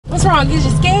What's wrong? You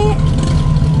just scared?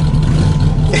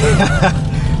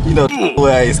 You know,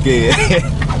 I ain't scared.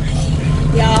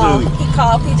 Y'all, he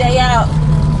called PJ out.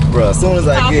 Bro, as soon as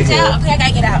I get here. Okay, I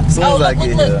gotta get out. As soon as I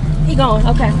get here. He going,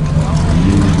 okay.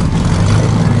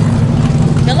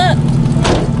 Good luck.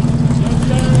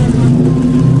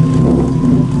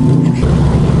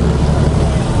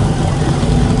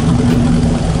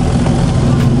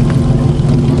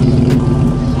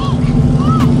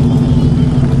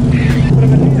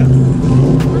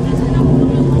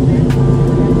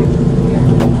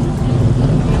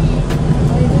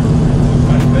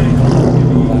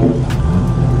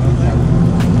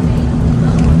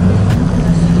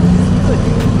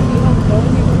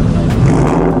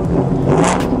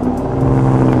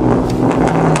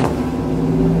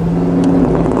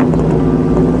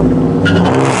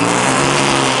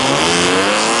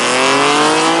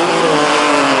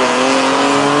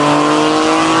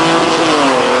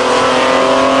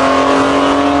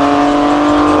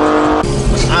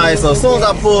 So as soon as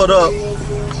I pulled up,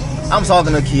 I'm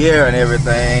talking to Kiera and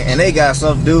everything, and they got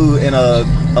some dude in a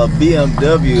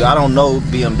BMW. I don't know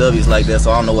BMWs like that,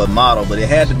 so I don't know what model, but it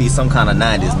had to be some kind of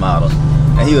 90s model.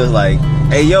 And he was like,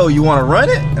 "Hey yo, you want to run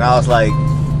it?" And I was like,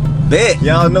 "Bet."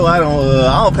 Y'all know I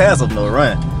don't pass up no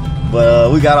run. But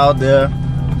we got out there.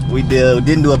 We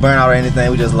didn't do a burnout or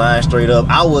anything. We just lined straight up.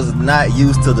 I was not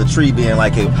used to the tree being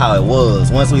like how it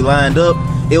was. Once we lined up,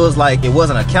 it was like it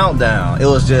wasn't a countdown. It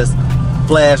was just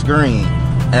flash green.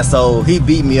 And so he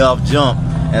beat me off jump,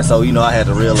 and so you know I had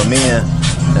to reel him in,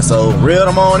 and so reeled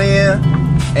him on in,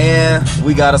 and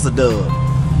we got us a dub.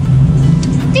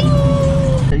 Ding!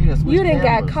 You done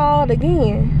got called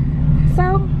again.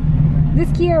 So this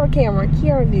Kiera camera,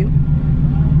 Kiera view.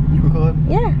 You recording?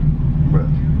 Yeah. Bruh.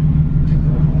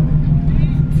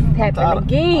 Happened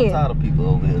again. I'm tired of people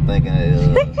over here thinking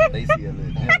they see a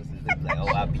little genesis. They be like, "Oh,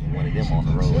 I beat one of them on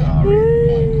the road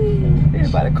already."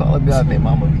 Everybody calling me out their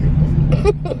mama be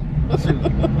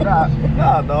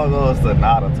nah, doggone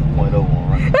Sonata 2.0 on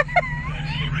right.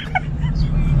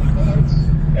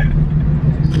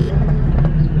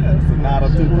 Sonata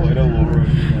 2.0 on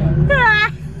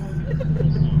right.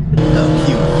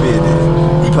 Cute fit.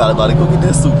 He probably about to go get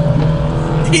that soup.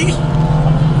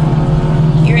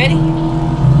 You ready?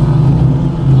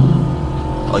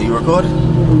 Oh, you recording?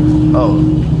 Oh.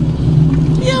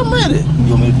 Yeah, I'm ready.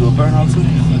 You want me to do a burnout too?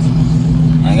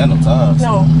 I ain't got no time.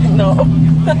 No.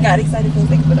 I got excited for a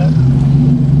second, but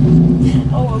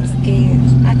oh, I'm scared.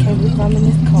 I can't believe I'm in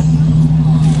this car.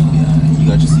 Yeah, you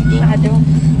got your seatbelt? I don't.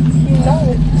 You know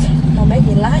it. Don't make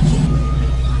me like it.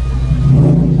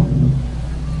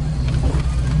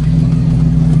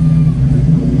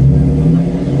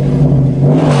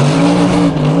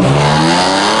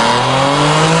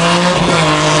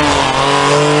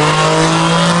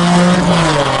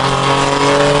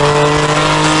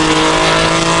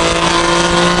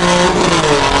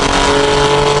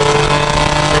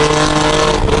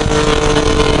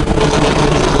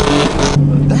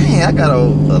 I got a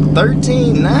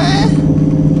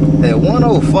 13.9 at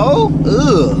 104.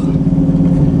 Ugh.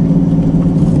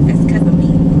 That's because of me.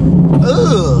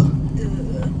 Ugh.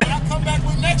 When I come back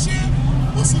with next year,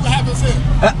 we'll see what happens here.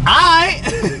 Alright.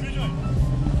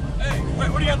 Hey,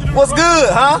 what do you have to do? What's good,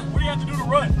 huh? What do you have to do to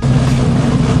run?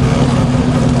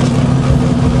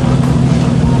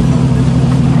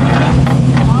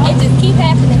 It just keep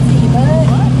happening to you, bud.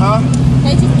 Huh?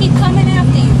 They just keep coming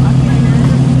after you.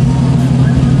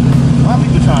 Why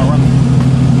people trying to run me?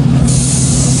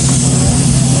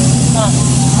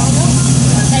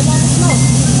 They want the smoke.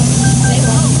 They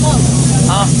want the smoke.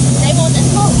 Huh? They want the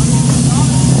smoke.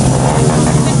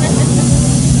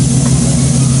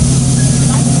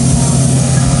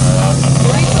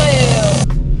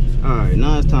 312. Alright,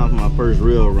 now it's time for my first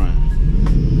real run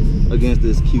against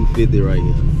this Q50 right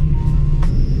here.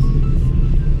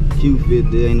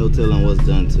 Q50, ain't no telling what's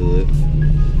done to it.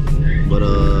 But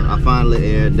I finally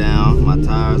aired down my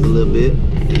tires a little bit.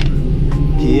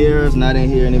 Kiera's not in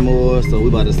here anymore, so we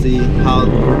about to see how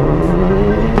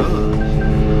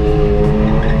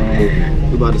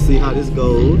this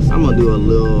goes. I'm gonna do a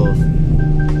little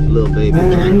baby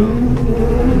one.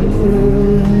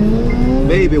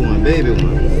 Baby one.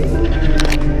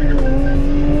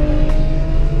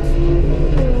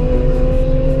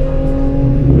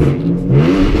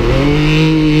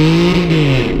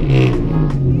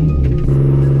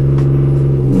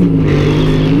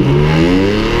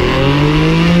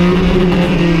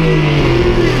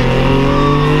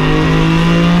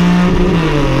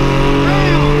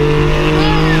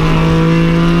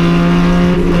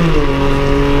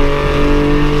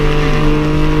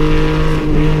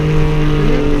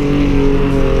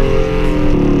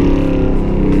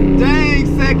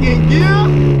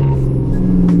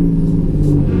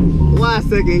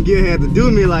 second gear had to do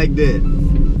me like that.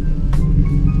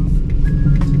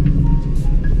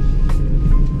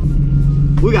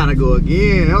 We gotta go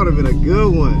again. That would have been a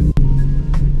good one.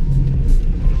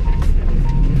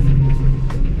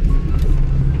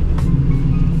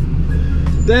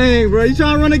 Dang, bro, you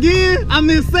trying to run again? I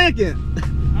missed second.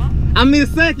 Huh? I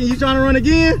missed second. You trying to run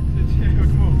again? Yeah,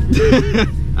 come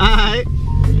on. All right.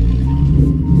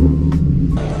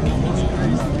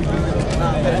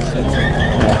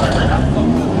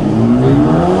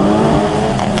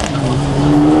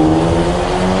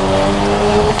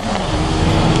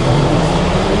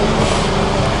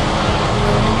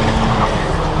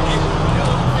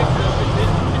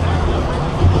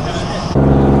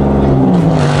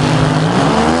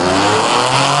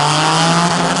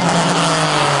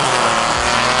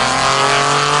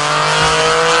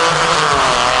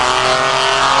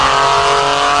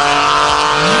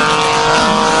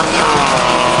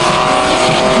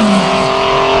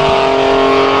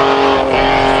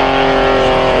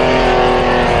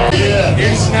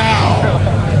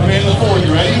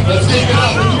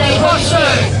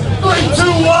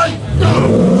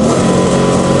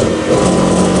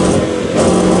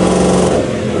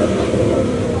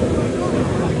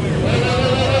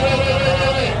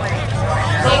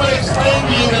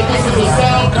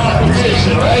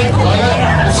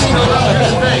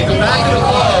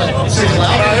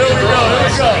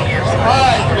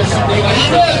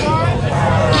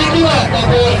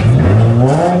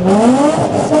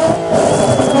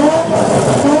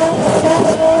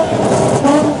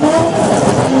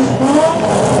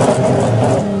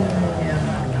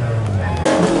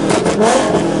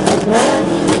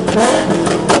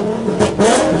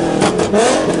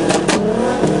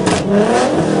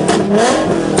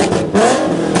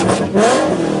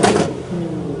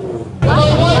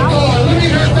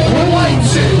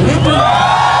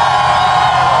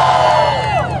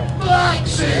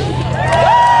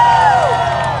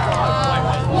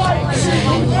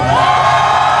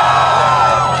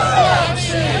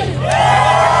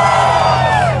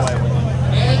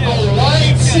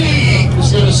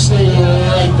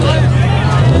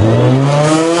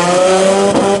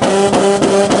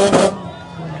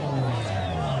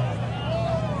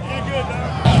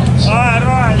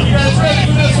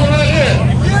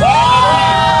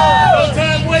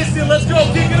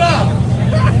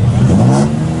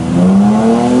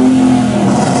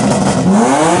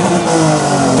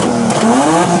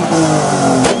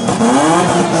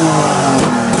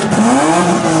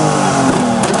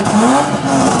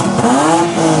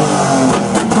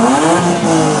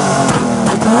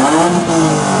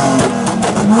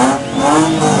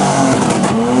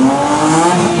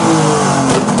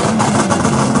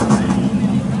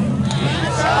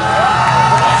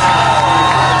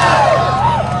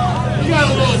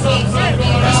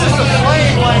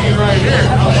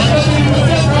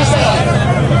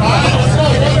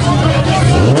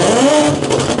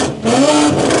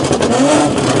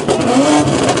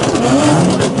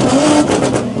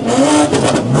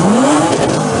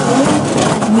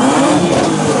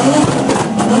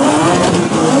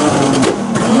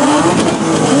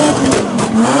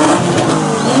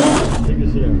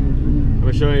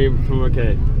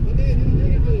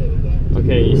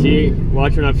 Okay, you see,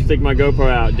 watch when I stick my GoPro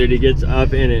out, dude, he gets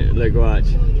up in it. Look, watch.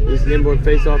 This is the inboard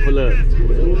face off a look.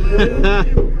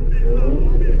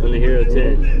 On the Hero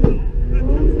 10.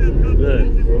 Look.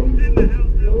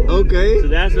 Okay. So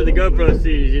that's what the GoPro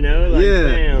sees, you know? Like, yeah.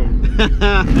 Bam.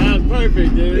 That was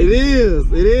perfect, dude. It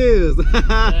is. It is.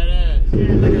 Badass. Dude,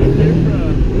 look at the GoPro.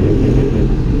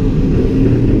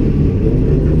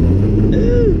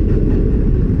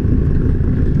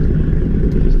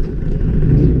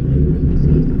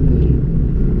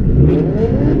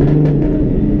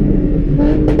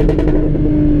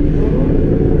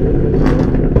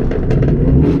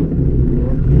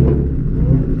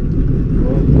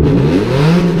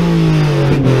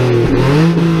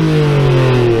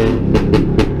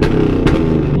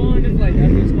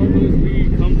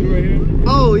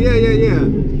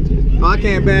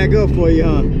 Can't bag up for you,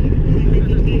 huh? Can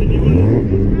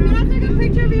I take a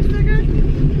picture of your sticker?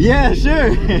 Yeah,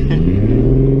 sure.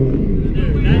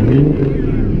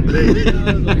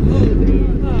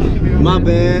 My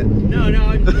bad. No,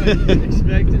 I didn't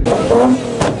expect it.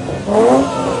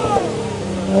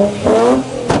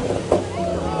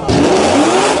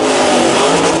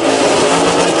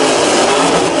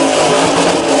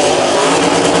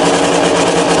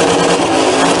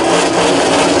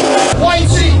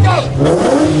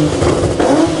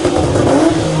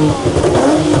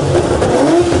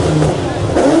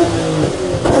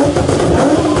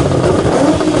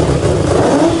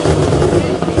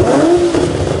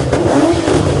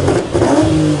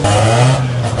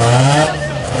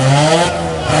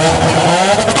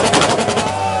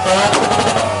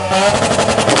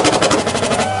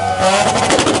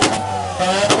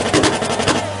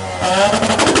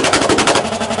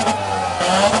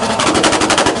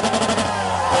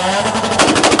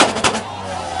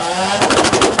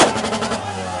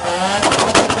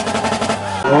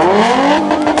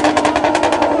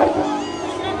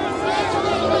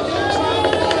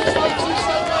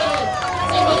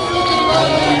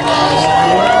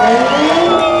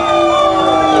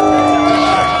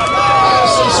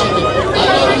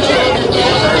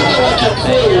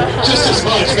 Just as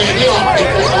much, man. They are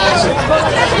awesome. All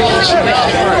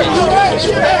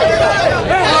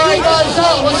right, guys, so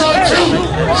what's up, two?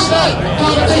 Start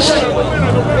competition.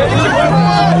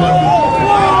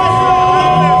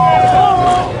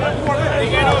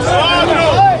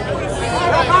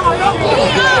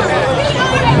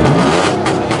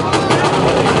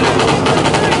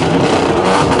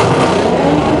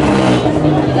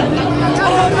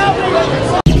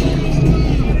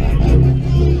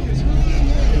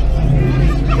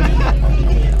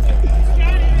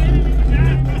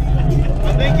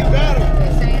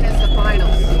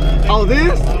 Oh,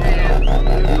 this?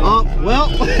 Oh, well,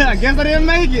 I guess I didn't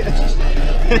make it.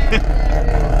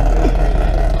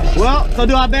 Well, so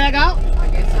do I bag out? I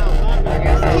guess so.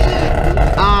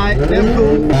 Alright, that's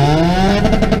cool.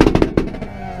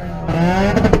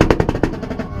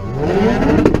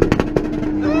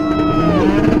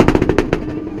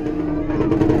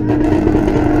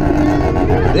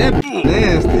 That's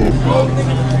nasty.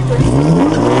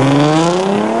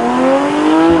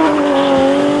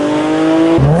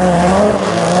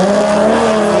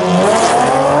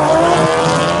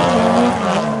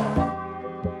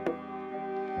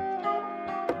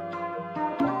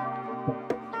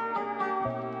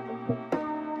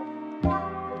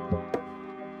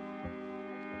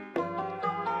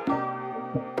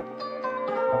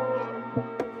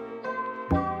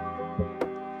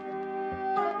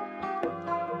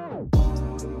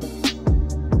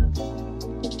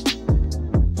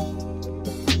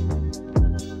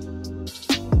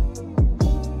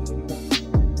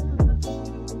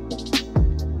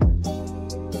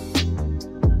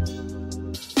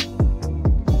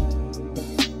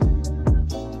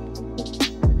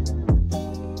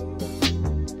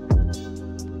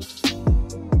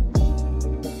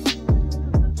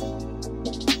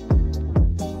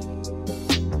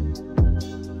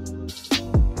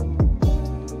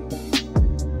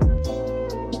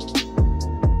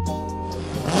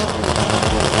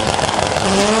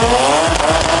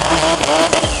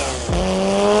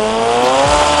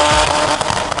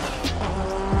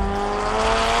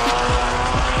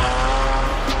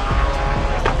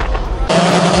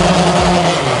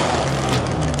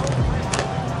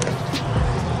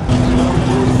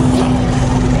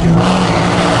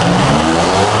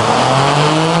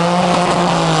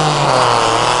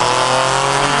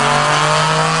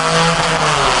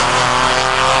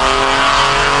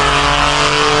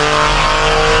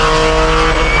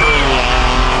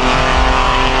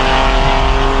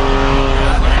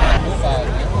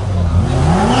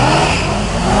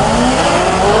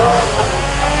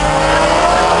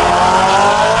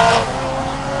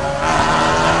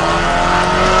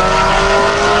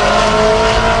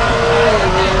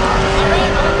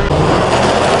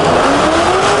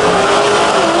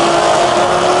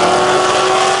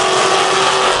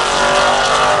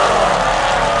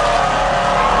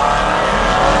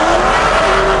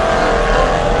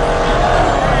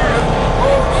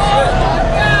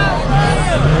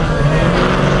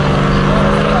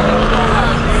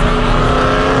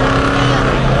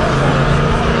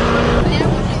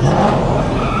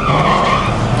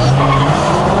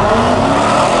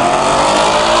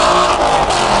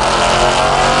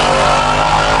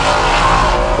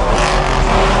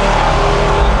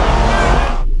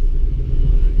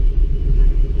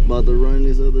 About to run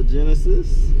this other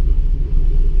Genesis.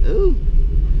 Ooh,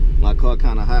 my car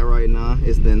kind of hot right now.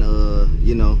 It's been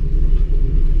you know,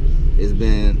 it's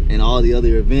been in all the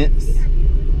other events,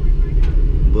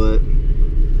 but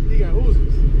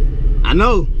I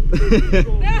know.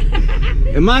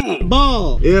 And my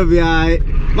ball, it'll be alright.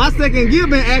 My second gear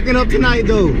been acting up tonight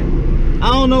though.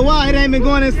 I don't know why it ain't been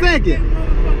going in second.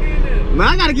 Man,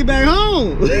 I gotta get back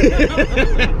home.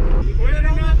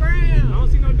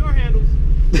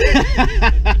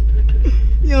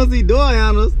 You don't see door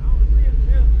handles.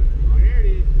 Oh, there it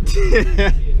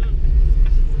is.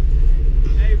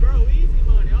 Hey, bro, easy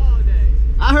money all day.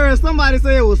 I heard somebody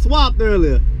say it was swapped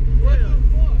earlier. Yeah.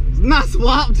 It's not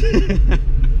swapped. Yeah,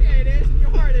 it is. In your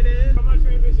heart, it is. My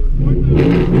transmission.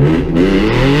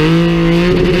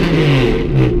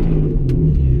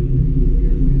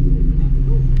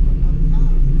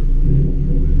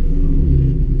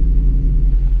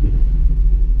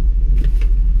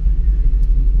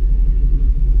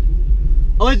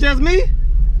 it's just me?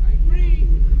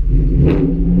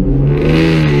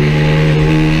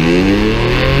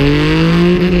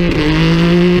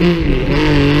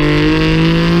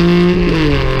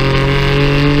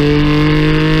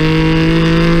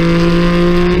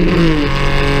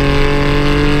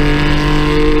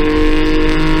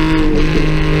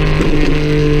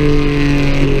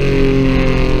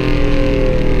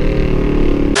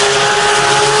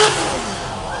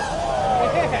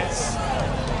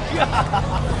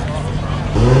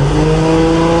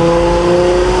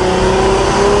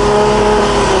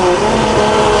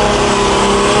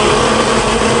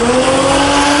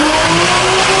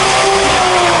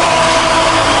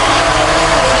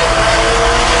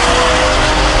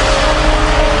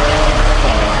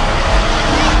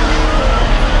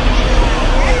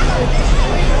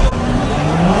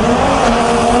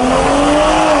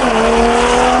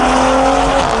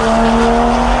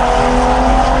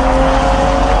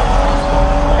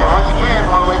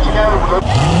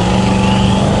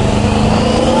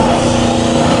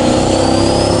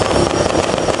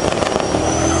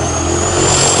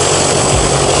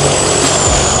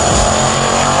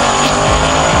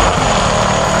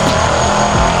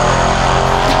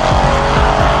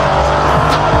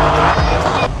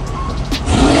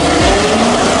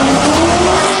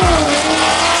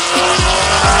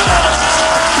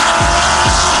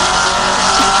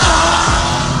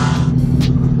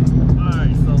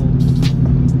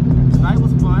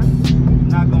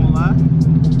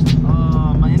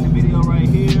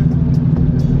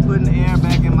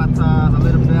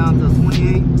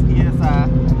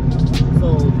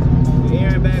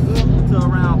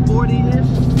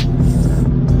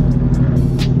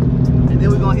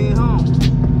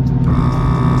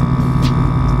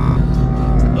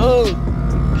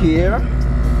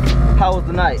 How was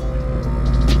the night?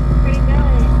 Pretty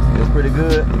good. It was pretty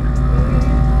good.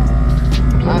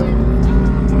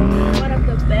 One of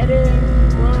the better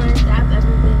ones I've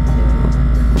ever been to.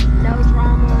 No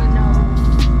drama, no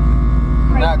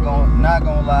crazy. Not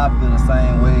gonna lie, I feel the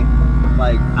same way.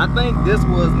 Like, I think this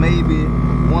was maybe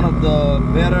one of the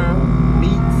better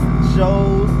meets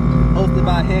shows hosted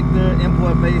by Hector,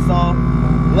 Import Face Off.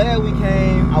 Glad we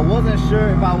came. I wasn't sure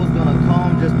if I was gonna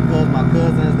come just because my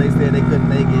cousins, they said they couldn't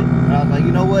make it. And I was like,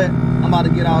 you know what? I'm about to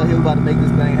get out here. We're about to make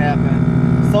this thing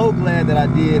happen. So glad that I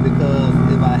did, because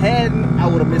if I hadn't, I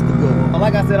would have missed the good one. But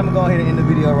like I said, I'm gonna go ahead and end the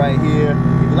video right here.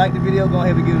 If you like the video, go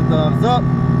ahead and give it a thumbs up.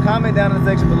 Comment down in the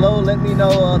section below. Let me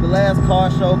know the last car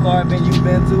event you've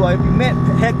been to, or if you met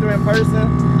Hector in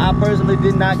person. I personally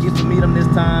did not get to meet him this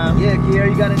time. Yeah, Kiera,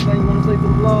 you got anything you want to say to the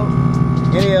vlog?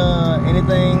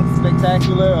 Anything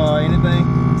spectacular or anything?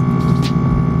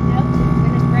 Yep, it's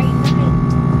been a great night.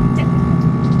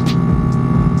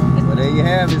 Well, there you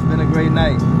have it. It's been a great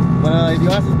night. But if you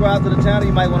aren't subscribed to the channel,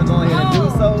 you might want to go ahead and do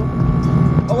so.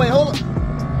 Oh wait, hold on.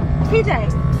 PJ,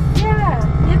 yeah,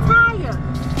 you're tired.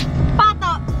 Pop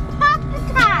the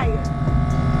tire.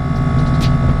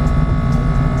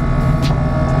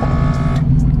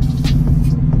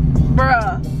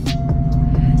 Bruh,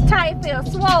 tire feel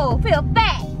swole, feel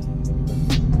fat.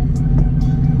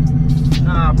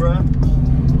 Nah, bruh.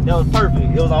 That was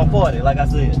perfect. It was on 40, like I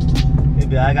said.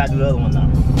 Maybe I gotta do the other one now.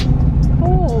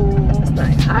 Ooh, this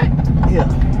thing hot. Yeah.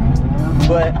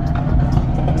 But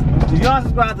if you aren't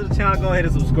subscribed to the channel, go ahead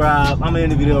and subscribe. I'm gonna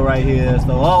end the video right here.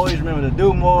 So always remember to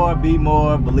do more, be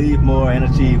more, believe more, and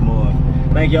achieve more.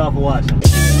 Thank y'all for watching.